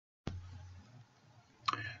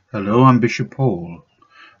Hello, I'm Bishop Paul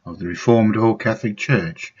of the Reformed All Catholic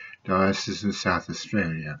Church, Diocese of South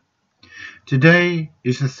Australia. Today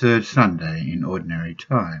is the third Sunday in Ordinary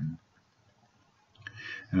Time,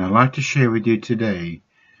 and I'd like to share with you today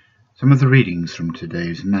some of the readings from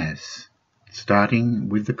today's Mass, starting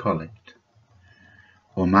with the Collect.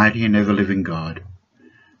 Almighty and ever-living God,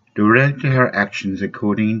 direct our actions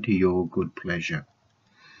according to your good pleasure,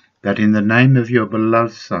 that in the name of your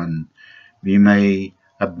beloved Son we may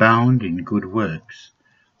abound in good works,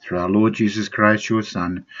 through our Lord Jesus Christ, your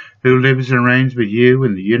Son, who lives and reigns with you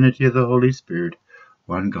in the unity of the Holy Spirit,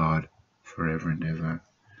 one God, forever and ever.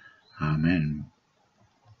 Amen.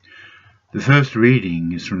 The first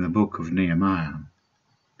reading is from the book of Nehemiah.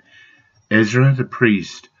 Ezra the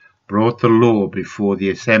priest brought the law before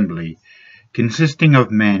the assembly, consisting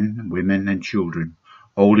of men, women, and children,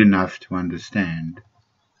 old enough to understand.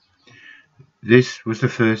 This was the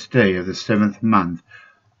first day of the 7th month,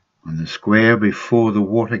 on the square before the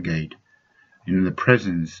water gate, in the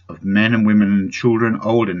presence of men and women and children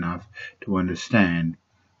old enough to understand.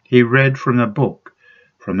 He read from the book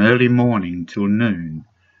from early morning till noon,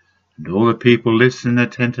 and all the people listened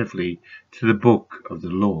attentively to the book of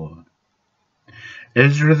the law.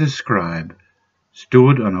 Ezra the scribe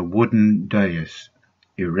stood on a wooden dais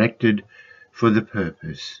erected for the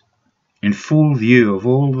purpose, in full view of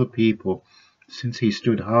all the people. Since he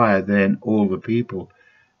stood higher than all the people,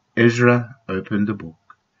 Ezra opened the book,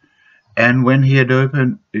 and when he had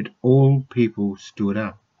opened it, all people stood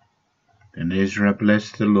up. Then Ezra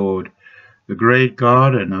blessed the Lord, the great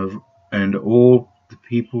God, and all the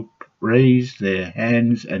people raised their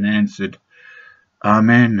hands and answered,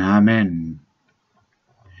 Amen, Amen.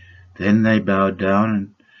 Then they bowed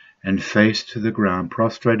down and faced to the ground,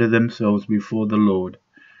 prostrated themselves before the Lord.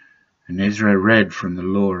 And Ezra read from the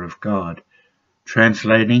law of God,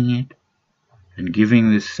 translating it and giving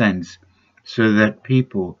this sense so that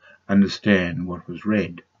people understand what was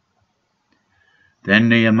read. Then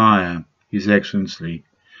Nehemiah, His Excellency,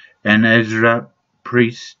 and Ezra,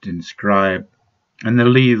 priest and scribe, and the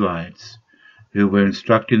Levites, who were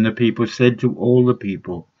instructing the people, said to all the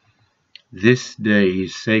people, This day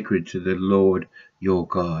is sacred to the Lord your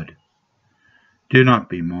God. Do not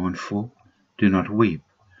be mournful, do not weep,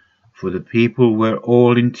 for the people were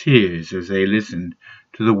all in tears as they listened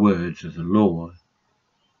to the words of the law.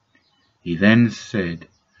 He then said,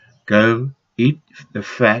 Go, eat the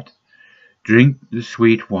fat, drink the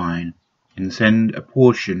sweet wine, and send a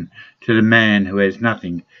portion to the man who has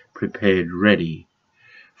nothing prepared ready,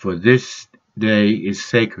 for this day is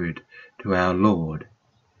sacred to our Lord.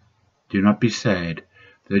 Do not be sad,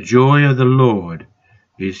 the joy of the Lord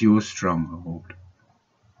is your stronghold.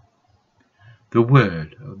 The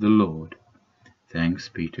word of the Lord. Thanks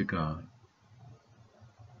be to God.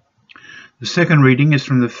 The second reading is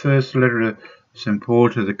from the first letter of St. Paul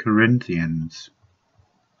to the Corinthians.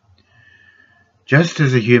 Just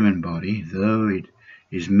as a human body, though it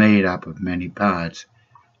is made up of many parts,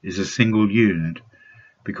 is a single unit,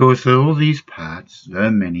 because all these parts, though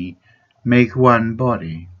many, make one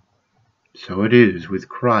body, so it is with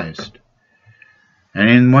Christ. And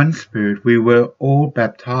in one Spirit we were all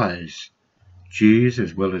baptized, Jews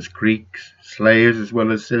as well as Greeks, slaves as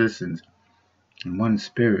well as citizens, and one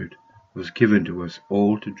Spirit was given to us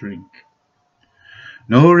all to drink.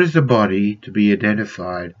 Nor is the body to be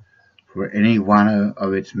identified for any one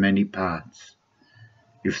of its many parts.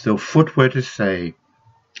 If the foot were to say,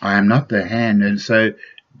 I am not the hand, and so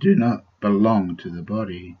do not belong to the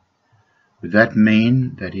body, would that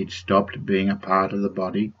mean that it stopped being a part of the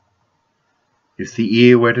body? If the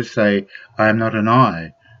ear were to say, I am not an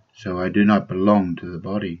eye, so I do not belong to the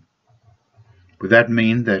body, would that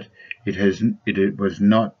mean that it was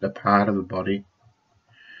not a part of the body?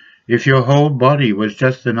 If your whole body was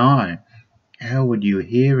just an eye, how would you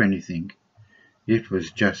hear anything? It was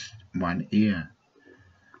just one ear.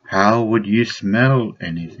 How would you smell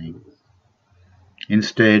anything?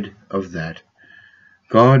 Instead of that,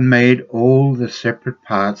 God made all the separate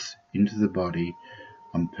parts into the body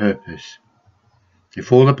on purpose.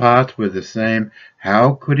 If all the parts were the same,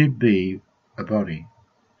 how could it be a body?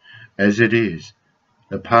 As it is,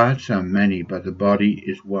 the parts are many, but the body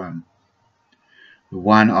is one. The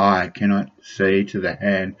one eye cannot say to the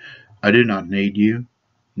hand, I do not need you,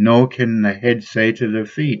 nor can the head say to the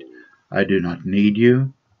feet, I do not need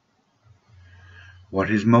you. What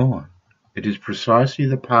is more, it is precisely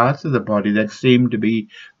the parts of the body that seem to be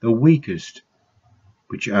the weakest,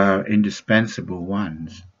 which are indispensable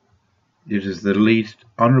ones. It is the least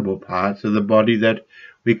honourable parts of the body that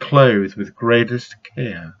we clothe with greatest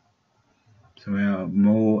care. So our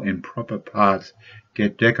more improper parts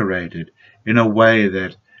get decorated in a way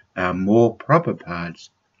that our more proper parts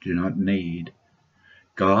do not need.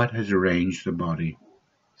 God has arranged the body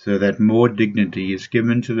so that more dignity is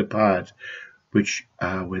given to the parts which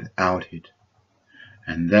are without it,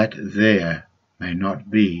 and that there may not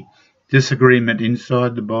be disagreement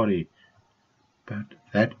inside the body, but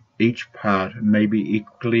that each part may be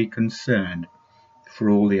equally concerned for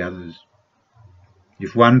all the others.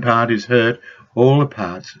 If one part is hurt, all the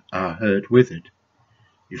parts are hurt with it.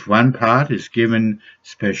 If one part is given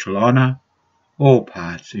special honour, all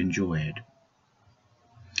parts enjoy it.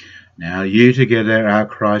 Now you together are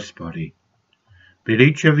Christ's body, but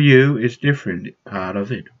each of you is different part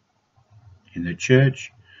of it. In the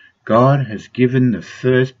church, God has given the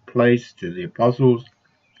first place to the apostles,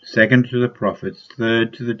 second to the prophets,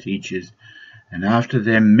 third to the teachers, and after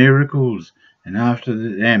them miracles, and after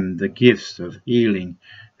them the gifts of healing,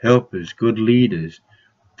 helpers, good leaders,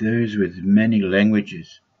 those with many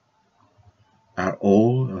languages. Are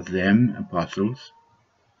all of them apostles,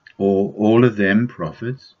 or all of them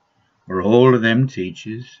prophets, or all of them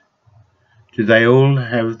teachers? Do they all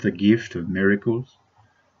have the gift of miracles?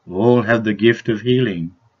 All have the gift of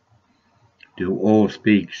healing? Do all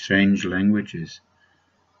speak strange languages,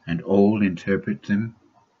 and all interpret them?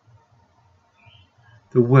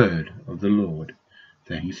 The word of the Lord.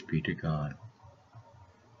 Thanks be to God.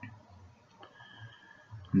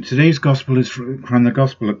 And today's Gospel is from the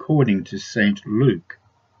Gospel according to St. Luke.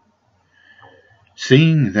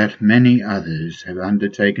 Seeing that many others have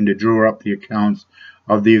undertaken to draw up the accounts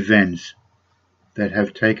of the events that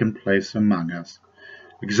have taken place among us,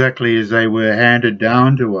 exactly as they were handed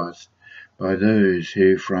down to us by those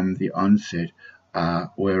who from the onset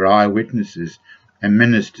were eyewitnesses and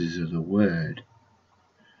ministers of the word,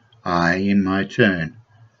 I, in my turn,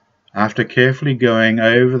 after carefully going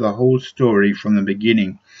over the whole story from the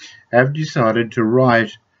beginning, have decided to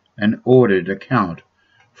write an ordered account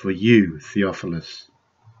for you, Theophilus,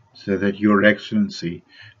 so that your Excellency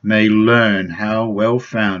may learn how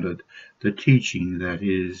well-founded the teaching that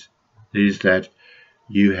is that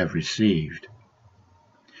you have received.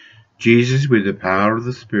 Jesus, with the power of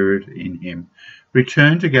the Spirit in him,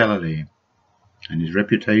 returned to Galilee, and his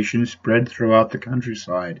reputation spread throughout the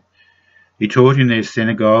countryside. He taught in their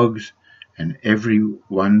synagogues, and every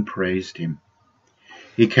one praised him.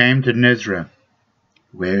 He came to Nazareth,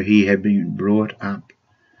 where he had been brought up,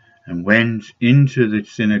 and went into the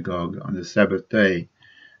synagogue on the Sabbath day,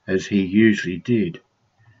 as he usually did.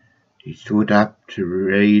 He stood up to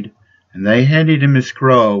read, and they handed him a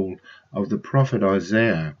scroll of the prophet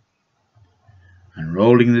Isaiah.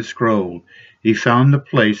 Unrolling the scroll, he found the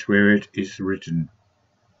place where it is written,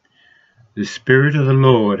 The Spirit of the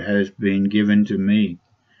Lord has been given to me,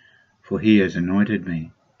 for he has anointed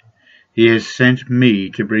me. He has sent me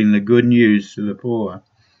to bring the good news to the poor,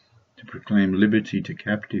 to proclaim liberty to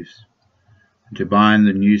captives, and to bind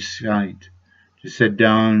the new sight, to set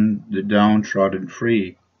down the downtrodden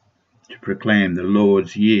free, to proclaim the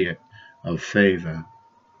Lord's year of favour.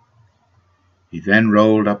 He then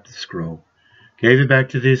rolled up the scroll, gave it back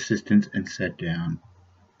to the assistant, and sat down.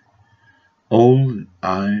 All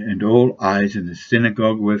eyes in the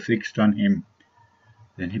synagogue were fixed on him.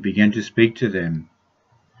 Then he began to speak to them.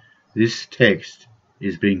 This text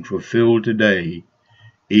is being fulfilled today,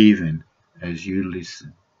 even as you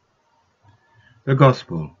listen. The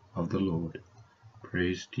Gospel of the Lord.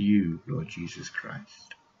 Praise to you, Lord Jesus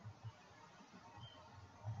Christ.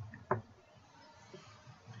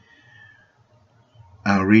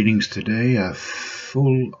 Our readings today are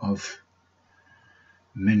full of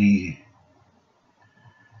many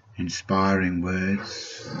inspiring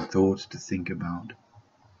words, thoughts to think about.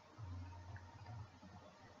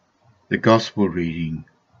 The Gospel reading.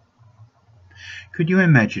 Could you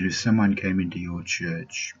imagine if someone came into your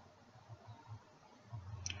church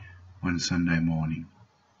one Sunday morning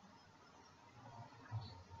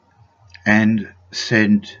and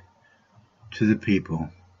said to the people,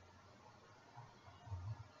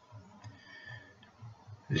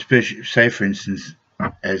 especially, say for instance,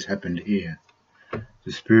 as happened here,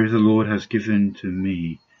 the Spirit of the Lord has given to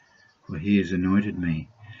me, for he has anointed me.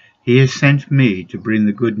 He has sent me to bring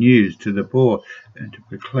the good news to the poor, and to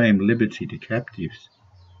proclaim liberty to captives,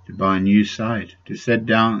 to buy new sight, to set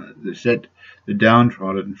the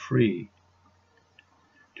downtrodden free,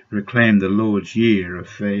 to proclaim the Lord's year of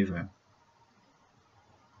favour.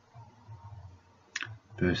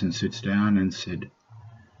 The person sits down and said,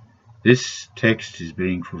 This text is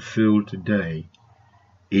being fulfilled today,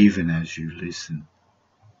 even as you listen.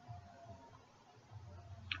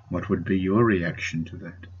 What would be your reaction to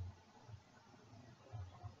that?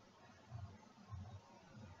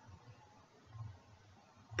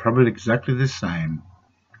 Probably exactly the same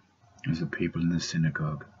as the people in the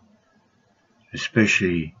synagogue,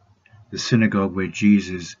 especially the synagogue where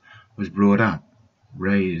Jesus was brought up,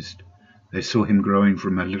 raised. They saw him growing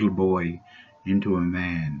from a little boy into a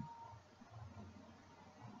man.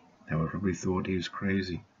 They probably thought he was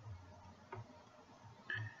crazy.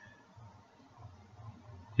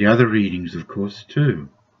 The other readings, of course, too.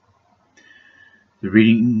 The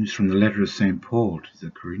readings from the letter of St. Paul to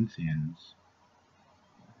the Corinthians.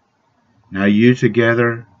 Now you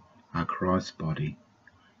together are Christ's body.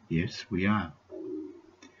 Yes, we are.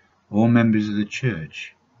 All members of the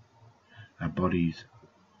church, our bodies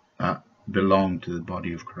belong to the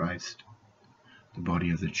body of Christ, the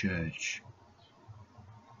body of the church.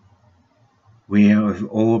 We have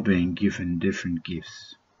all been given different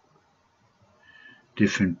gifts,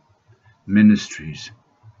 different ministries.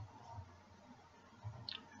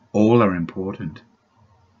 All are important.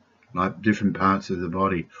 Like different parts of the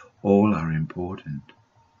body, all are important.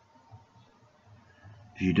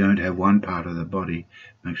 If you don't have one part of the body,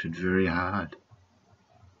 it makes it very hard.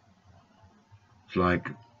 It's like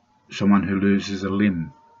someone who loses a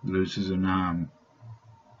limb, loses an arm.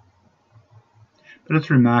 But it's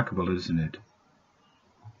remarkable, isn't it?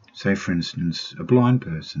 Say, for instance, a blind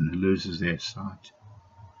person who loses their sight.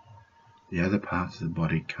 The other parts of the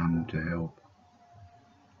body come to help.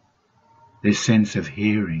 Their sense of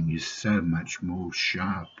hearing is so much more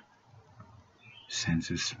sharp. Sense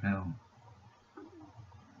of smell.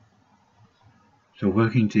 So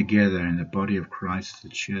working together in the body of Christ, the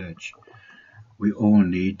church, we all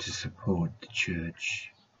need to support the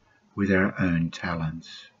church with our own talents,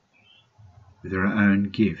 with our own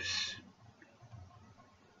gifts.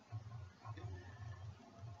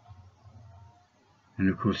 And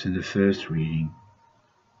of course in the first reading,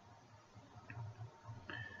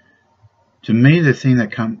 to me the thing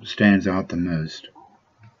that stands out the most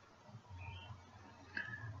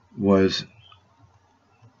was,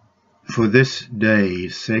 for this day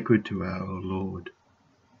is sacred to our Lord.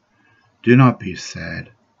 Do not be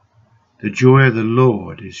sad. The joy of the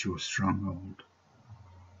Lord is your stronghold.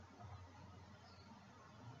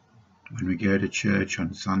 When we go to church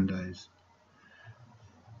on Sundays,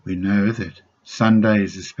 we know that Sunday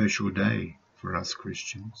is a special day for us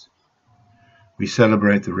Christians. We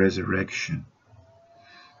celebrate the resurrection,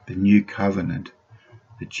 the new covenant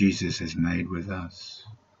that Jesus has made with us.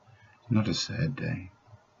 It's not a sad day.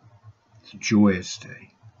 It's a joyous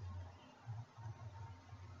day.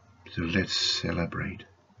 So let's celebrate.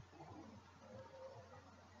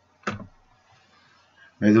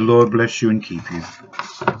 May the Lord bless you and keep you.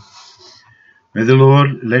 May the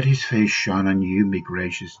Lord let his face shine on you and be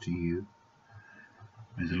gracious to you.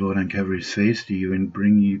 May the Lord uncover his face to you and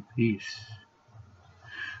bring you peace.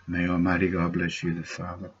 May Almighty God bless you, the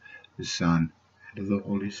Father, the Son, and of the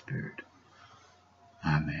Holy Spirit.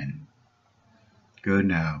 Amen. Go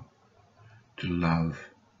now to love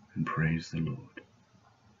and praise the Lord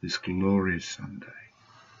this glorious Sunday.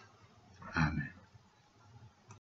 Amen.